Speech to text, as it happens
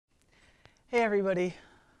Hey everybody,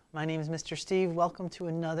 my name is Mr. Steve. Welcome to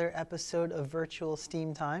another episode of Virtual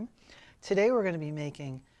STEAM Time. Today we're going to be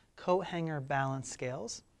making coat hanger balance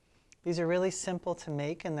scales. These are really simple to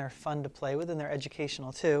make and they're fun to play with and they're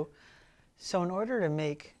educational too. So in order to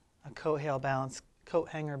make a coat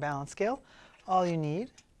hanger balance scale, all you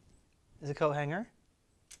need is a coat hanger,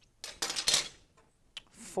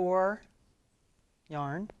 4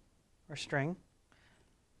 yarn or string.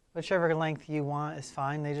 Whichever length you want is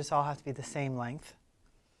fine. They just all have to be the same length.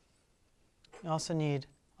 You also need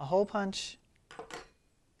a hole punch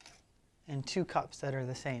and 2 cups that are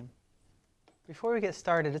the same. Before we get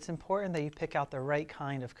started, it's important that you pick out the right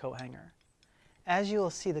kind of coat hanger. As you will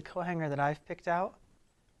see, the coat hanger that I've picked out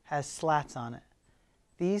has slats on it.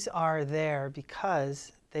 These are there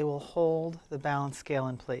because they will hold the balance scale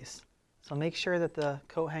in place. So make sure that the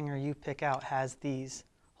coat hanger you pick out has these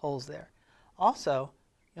holes there. Also,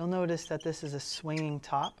 you'll notice that this is a swinging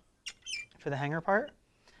top for the hanger part.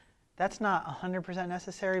 That's not 100%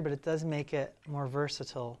 necessary, but it does make it more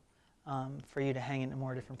versatile for you to hang it in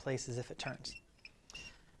more different places if it turns.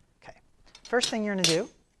 Okay, first thing you're going to do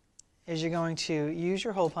is you're going to use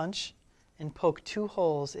your hole punch and poke 2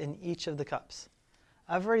 holes in each of the cups.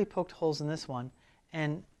 I've already poked holes in this one,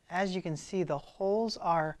 and as you can see, the holes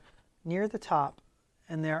are near the top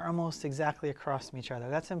and they're almost exactly across from each other.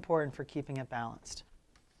 That's important for keeping it balanced.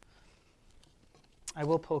 I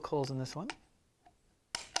will poke holes in this one.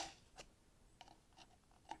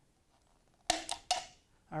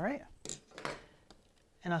 All right.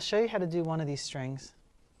 And I'll show you how to do one of these strings,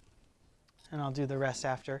 and I'll do the rest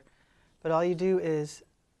after. But all you do is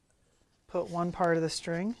put one part of the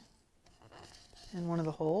string in one of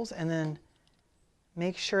the holes, and then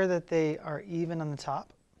make sure that they are even on the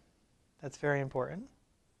top. That's very important.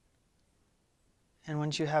 And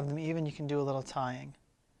once you have them even, you can do a little tying.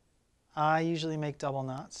 I usually make double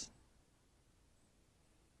knots.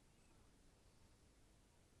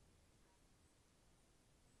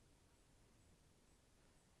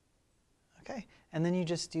 Okay, and then you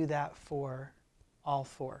just do that for all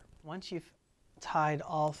 4. Once you've tied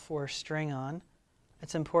all 4 string on,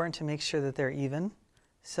 it's important to make sure that they're even.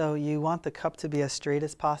 So you want the cup to be as straight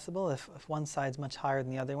as possible. If one side's much higher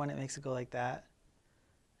than the other one, it makes it go like that.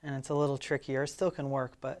 And it's a little trickier. It still can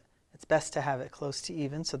work, but it's best to have it close to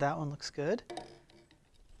even, so that one looks good.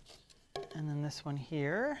 And then this one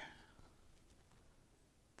here,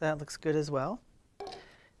 that looks good as well.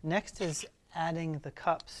 Next is adding the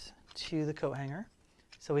cups to the coat hanger.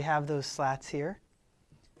 So we have those slats here.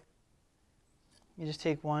 You just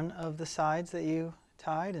take one of the sides that you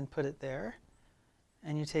tied and put it there.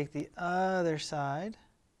 And you take the other side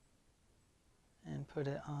and put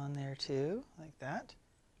it on there too, like that.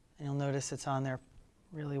 And you'll notice it's on there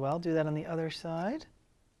really well. Do that on the other side.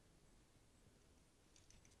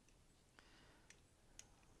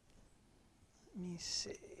 Let me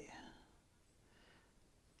see.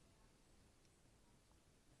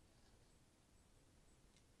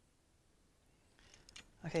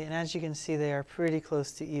 Okay, and as you can see, they are pretty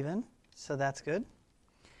close to even, so that's good.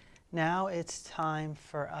 Now it's time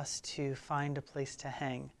for us to find a place to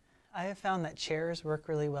hang. I have found that chairs work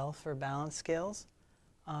really well for balance scales.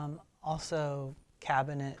 Also,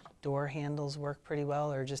 cabinet door handles work pretty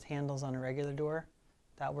well, or just handles on a regular door.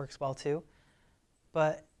 That works well too.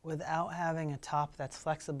 But without having a top that's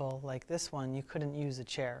flexible like this one, you couldn't use a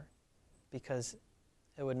chair because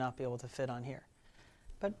it would not be able to fit on here.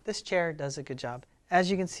 But this chair does a good job.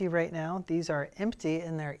 As you can see right now, these are empty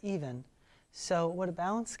and they're even. So what a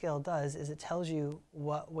balance scale does is it tells you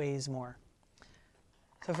what weighs more.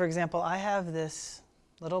 So for example, I have this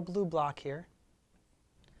little blue block here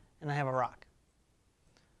and I have a rock.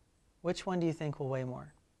 Which one do you think will weigh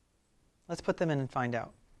more? Let's put them in and find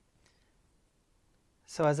out.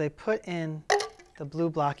 So as I put in the blue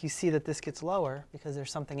block, you see that this gets lower because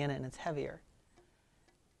there's something in it and it's heavier.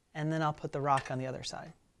 And then I'll put the rock on the other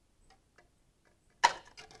side.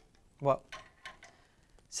 Whoa.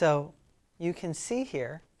 So you can see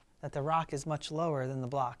here that the rock is much lower than the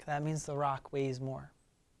block. That means the rock weighs more.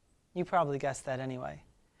 You probably guessed that anyway.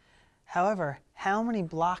 However, how many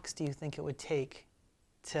blocks do you think it would take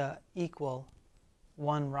to equal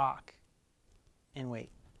 1 rock in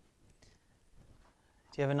weight?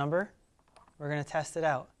 Do you have a number? We're going to test it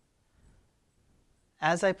out.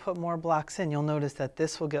 As I put more blocks in, you'll notice that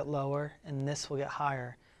this will get lower and this will get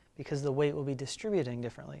higher because the weight will be distributing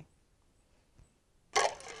differently.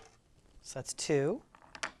 So that's 2,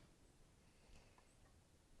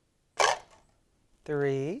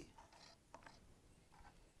 3,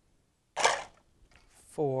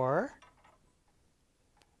 4,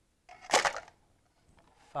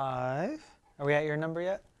 5. Are we at your number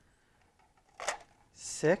yet?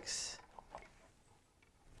 6.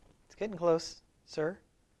 It's getting close, sir.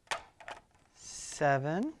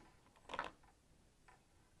 7.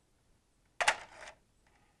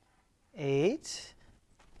 8.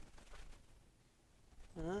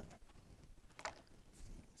 Let's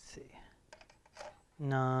see.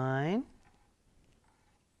 9.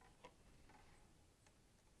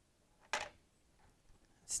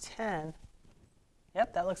 It's 10.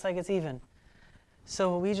 Yep, that looks like it's even.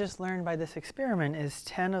 So what we just learned by this experiment is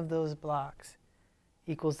 10 of those blocks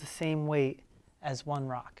equals the same weight as one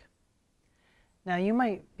rock. Now you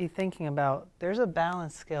might be thinking about, there's a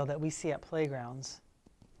balance scale that we see at playgrounds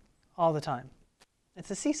all the time. It's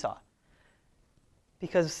a seesaw.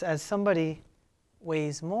 Because as somebody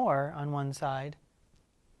weighs more on one side,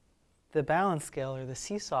 the balance scale, or the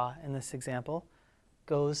seesaw in this example,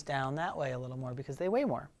 goes down that way a little more because they weigh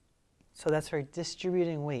more. So that's where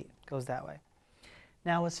distributing weight goes that way.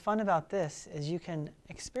 Now what's fun about this is you can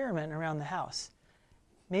experiment around the house.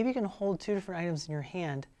 Maybe you can hold two different items in your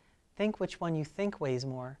hand, think which one you think weighs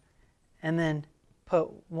more, and then put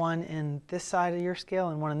one in this side of your scale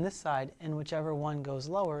and one on this side, and whichever one goes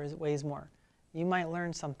lower weighs more. You might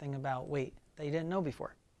learn something about weight that you didn't know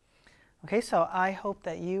before. Okay, so I hope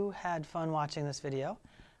that you had fun watching this video.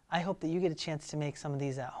 I hope that you get a chance to make some of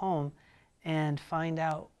these at home and find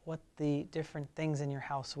out what the different things in your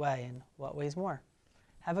house weigh and what weighs more.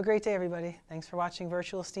 Have a great day, everybody. Thanks for watching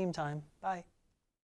Virtual STEAM Time. Bye.